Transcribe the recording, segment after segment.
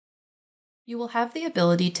You will have the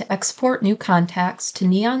ability to export new contacts to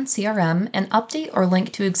Neon CRM and update or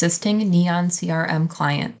link to existing Neon CRM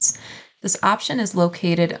clients. This option is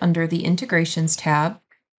located under the Integrations tab,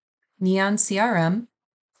 Neon CRM,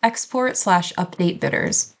 Export/Update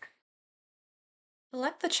Bidders.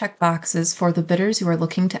 Select the checkboxes for the bidders you are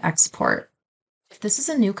looking to export. If this is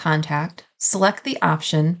a new contact, select the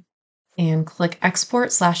option and click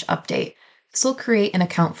Export/Update. This will create an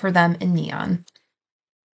account for them in Neon.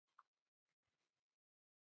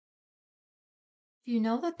 If you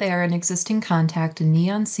know that they are an existing contact in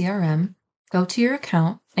Neon CRM, go to your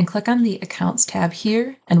account and click on the Accounts tab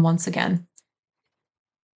here and once again.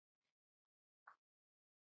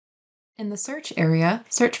 In the search area,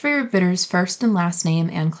 search for your bidder's first and last name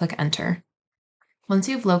and click Enter. Once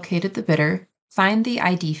you've located the bidder, find the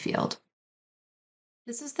ID field.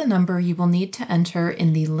 This is the number you will need to enter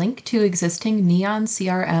in the Link to Existing Neon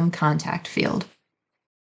CRM contact field.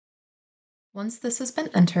 Once this has been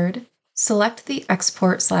entered, select the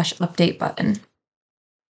Export/Update button.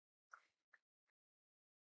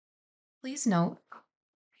 Please note,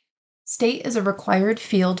 state is a required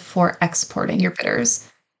field for exporting your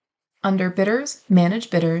bidders. Under Bidders, Manage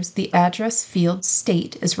Bidders, the address field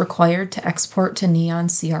state is required to export to Neon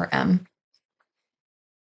CRM.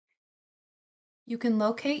 You can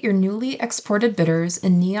locate your newly exported bidders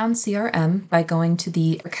in Neon CRM by going to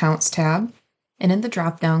the Accounts tab and in the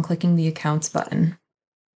dropdown clicking the Accounts button.